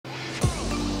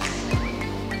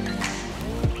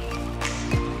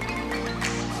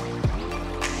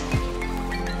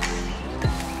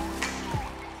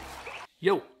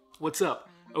what's up?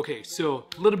 Okay, so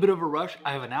a little bit of a rush.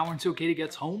 I have an hour until Katie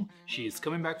gets home. She's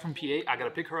coming back from PA. I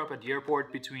gotta pick her up at the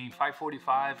airport between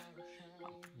 4:45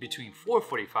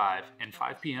 and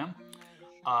 5 p.m.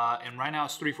 And right now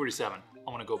it's 3:47.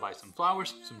 I wanna go buy some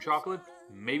flowers, some chocolate,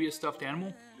 maybe a stuffed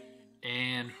animal,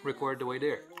 and record the way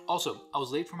there. Also, I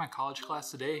was late for my college class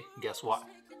today. Guess what?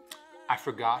 I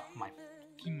forgot my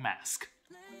fucking mask.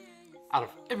 Out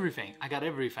of everything, I got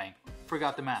everything.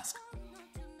 Forgot the mask.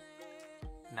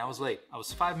 And I was late. I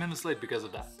was 5 minutes late because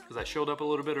of that. Because I showed up a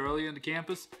little bit early in the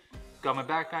campus, got my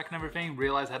backpack and everything,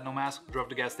 realized I had no mask, drove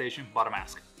to the gas station, bought a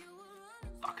mask.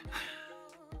 Fuck.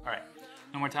 Alright,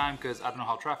 no more time because I don't know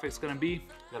how traffic's gonna be.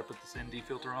 Gotta put this ND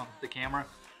filter on the camera.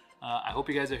 I hope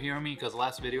you guys are hearing me because the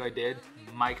last video I did,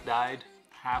 mic died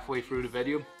halfway through the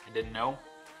video. I didn't know.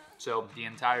 So the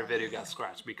entire video got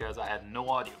scratched because I had no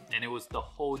audio. And it was the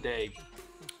whole day.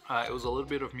 It was a little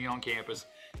bit of me on campus,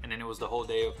 and then it was the whole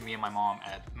day of me and my mom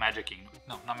at Magic Kingdom.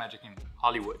 No, not Magic Kingdom,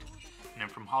 Hollywood. And then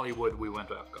from Hollywood, we went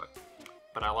to Epcot.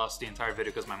 But I lost the entire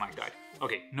video because my mic died.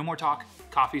 Okay, no more talk.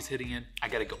 Coffee's hitting in. I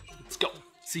gotta go. Let's go.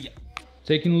 See ya.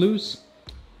 Taking loose.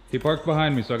 He parked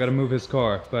behind me, so I gotta move his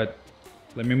car. But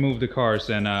let me move the cars,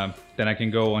 and then I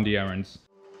can go on the errands.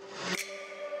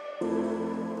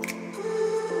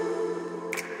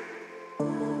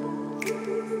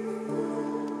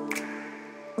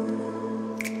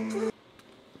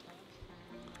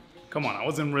 Come on, I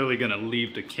wasn't really gonna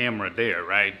leave the camera there,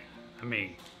 right? I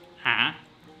mean, huh?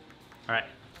 All right,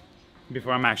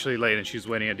 before I'm actually late and she's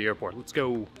waiting at the airport. Let's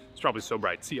go. It's probably so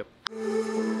bright. See ya.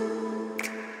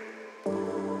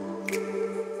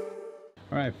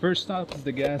 All right, first stop is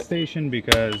the gas station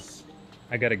because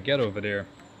I gotta get over there.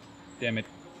 Damn it.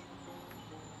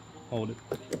 Hold it.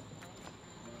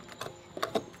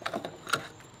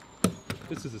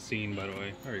 This is a scene, by the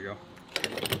way. There you go.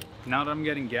 Now that I'm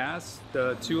getting gas,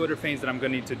 the two other things that I'm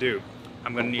gonna need to do.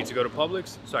 I'm gonna need to go to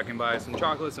Publix so I can buy some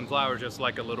chocolates and flowers, just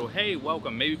like a little, hey,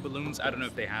 welcome, maybe balloons. I don't know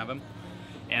if they have them.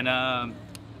 And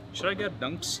should I get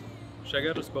Dunks? Should I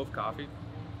get us both coffee?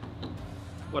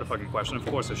 What a fucking question. Of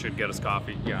course I should get us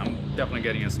coffee. Yeah, I'm definitely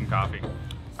getting us some coffee.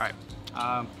 All right,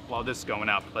 while this is going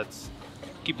up, let's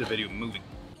keep the video moving.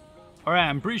 All right,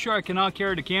 I'm pretty sure I cannot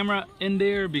carry the camera in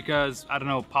there because, I don't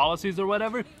know, policies or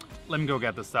whatever. Let me go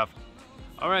get this stuff.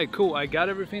 All right, cool. I got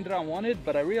everything that I wanted,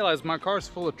 but I realized my car's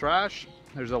full of trash.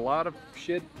 There's a lot of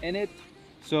shit in it.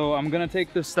 So I'm gonna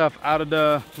take this stuff out of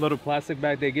the little plastic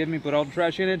bag they give me, put all the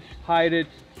trash in it, hide it,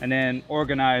 and then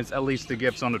organize at least the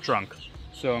gifts on the trunk.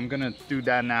 So I'm gonna do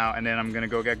that now, and then I'm gonna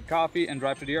go get coffee and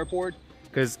drive to the airport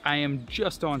because I am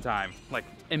just on time, like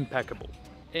impeccable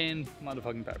and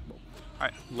motherfucking impeccable. All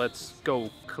right, let's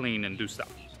go clean and do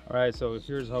stuff. All right, so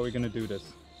here's how we're gonna do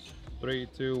this. 3,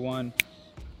 2, 1.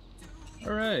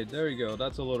 All right, there you go.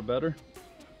 That's a little better.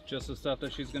 Just the stuff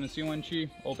that she's gonna see when she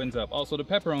opens up. Also, the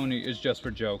pepperoni is just for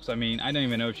jokes. I mean, I don't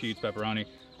even know if she eats pepperoni.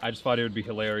 I just thought it would be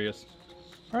hilarious.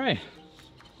 All right,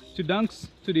 2 Dunks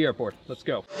to the airport. Let's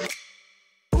go.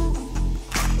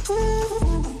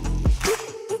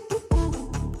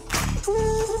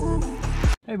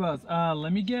 Hey Buzz,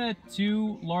 let me get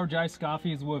 2 large iced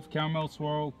coffees with caramel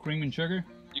swirl, cream and sugar.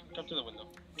 You can come to the window.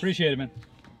 Appreciate it, man.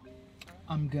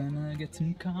 I'm gonna get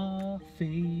some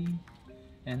coffee,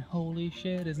 and holy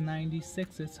shit, it's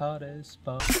 96, it's hot as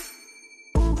fuck.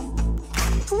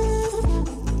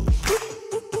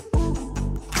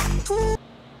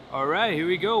 All right, here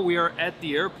we go. We are at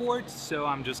the airport, so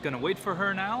I'm just gonna wait for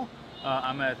her now.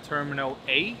 I'm at Terminal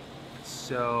A,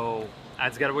 so I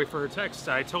just gotta wait for her text.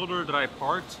 I told her that I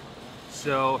parked,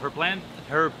 so her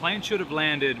plane should have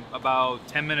landed about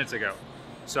 10 minutes ago.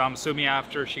 So I'm assuming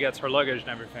after she gets her luggage and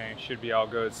everything, it should be all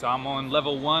good. So I'm on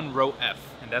level 1, row F,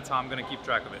 and that's how I'm gonna keep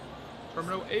track of it.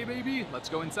 Terminal A, baby. Let's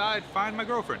go inside, find my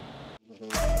girlfriend.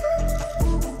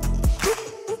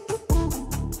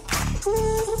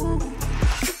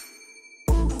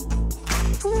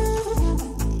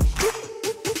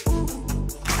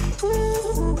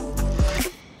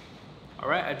 All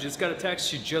right, I just got a text.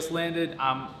 She just landed.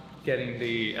 I'm getting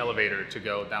the elevator to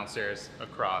go downstairs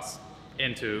across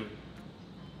into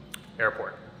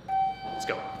airport. Let's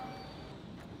go.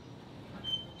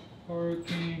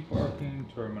 Parking,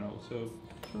 terminal. So,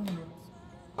 terminal.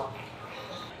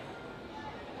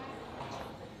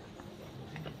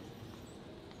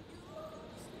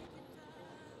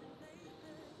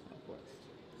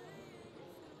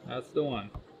 That's the one.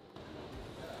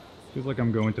 Feels like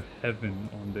I'm going to heaven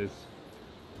on this.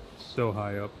 So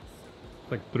high up.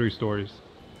 It's like 3 stories.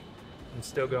 I'm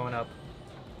still going up.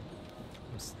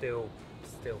 I'm still,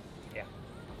 yeah.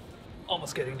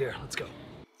 Almost getting there. Let's go.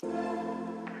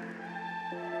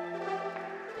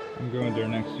 I'm going there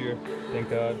next year.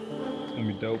 Thank God. It's gonna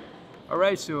be dope. All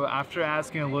right, so after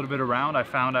asking a little bit around, I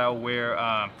found out where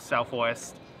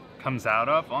Southwest comes out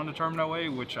of on the Terminal Way,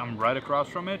 which I'm right across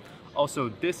from it. Also,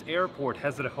 this airport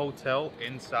has a hotel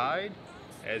inside,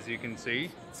 as you can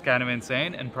see. It's kind of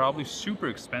insane and probably super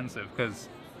expensive because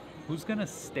who's gonna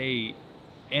stay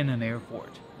in an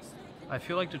airport? I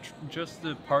feel like just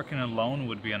the parking alone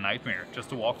would be a nightmare, just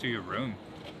to walk to your room.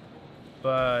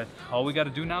 But all we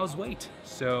gotta do now is wait.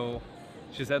 So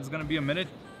she said it's gonna be a minute.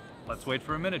 Let's wait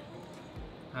for a minute.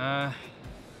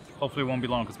 Hopefully it won't be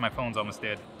long because my phone's almost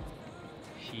dead.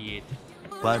 Shit.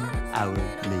 1 hour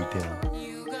later.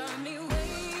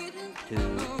 2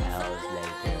 hours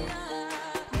later.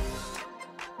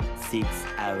 6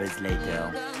 hours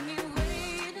later.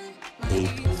 8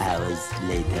 hours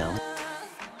later.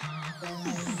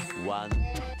 1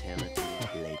 eternity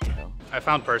later. I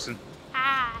found person.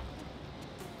 Hi.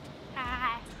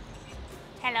 Hi.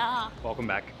 Hello. Welcome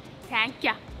back. Thank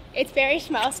you. It's very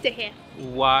schmaltzy here.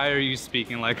 Why are you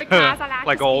speaking like Because I like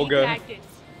like to speak Olga? like this.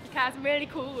 Because I'm really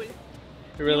cool.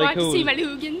 You're really you want cool. to see my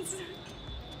Lugans?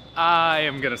 I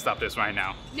am gonna stop this right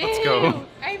now. No, Let's go.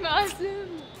 I'm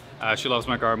awesome. She loves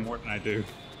my car more than I do.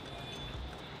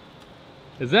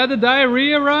 Is that the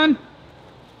diarrhea run?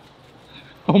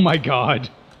 Oh my God.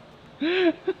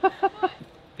 It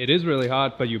is really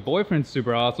hot, but your boyfriend's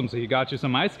super awesome, so he got you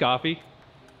some iced coffee.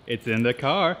 It's in the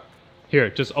car. Here,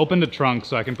 just open the trunk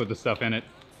so I can put the stuff in it.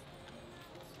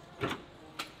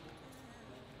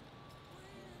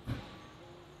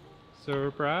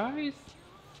 Surprise?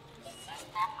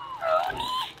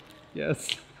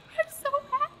 Yes. I'm so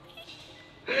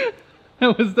happy.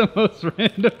 That was the most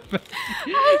random thing.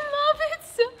 I love it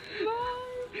so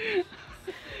much.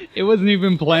 It wasn't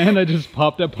even planned. I just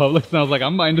popped at Publix and I was like,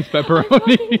 I'm buying this I pepperoni.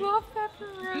 fucking love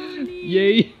pepperoni.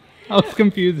 Yay. I was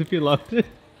confused if you loved it.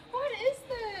 What is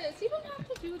this? You don't have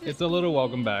to do this. It's a little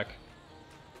welcome back.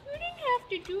 You didn't have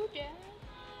to do that.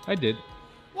 I did.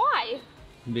 Why?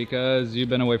 Because you've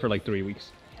been away for like 3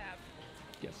 weeks. Have.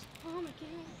 Yes. Oh my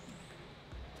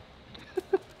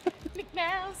God.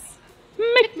 McMouse.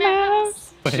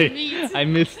 McMouse. Wait, Schmeat. I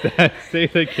missed that. Say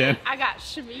it again. I got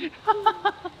Schmeat.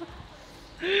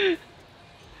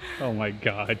 Oh my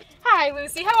God. Hi,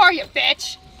 Lucy. How are you,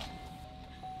 bitch?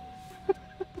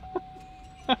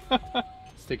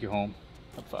 Let's take you home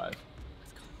at 5.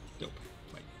 Dope.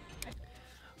 Wait.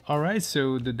 All right,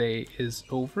 so the day is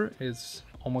over. It's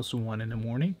almost 1 in the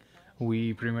morning.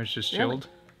 We pretty much just chilled.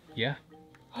 Yeah.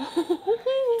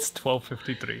 It's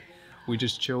 12:53. We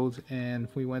just chilled and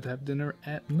we went to have dinner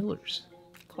at Miller's.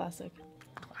 Classic.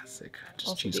 Classic. Just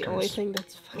Also cheese the curds. only thing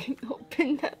that's fucking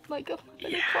open at like 11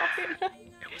 o'clock at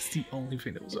night. It was the only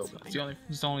thing that was open.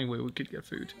 It's the only way we could get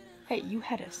food. Hey, you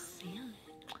had a salmon.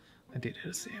 I did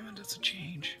hit a salmon. That's a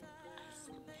change.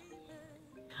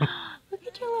 Look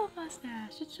at your little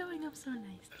mustache. It's showing up so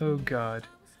nice. Oh God.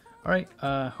 All right.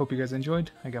 Hope you guys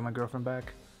enjoyed. I got my girlfriend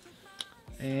back,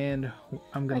 and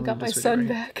I'm gonna. I got leave my this video son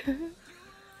right here. back.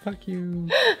 Fuck you.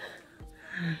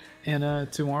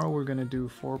 And tomorrow we're gonna do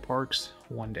 4 parks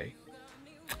one day.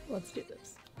 Let's do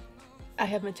this. I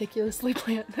have meticulously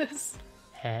planned this.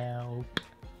 Help.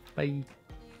 Bye.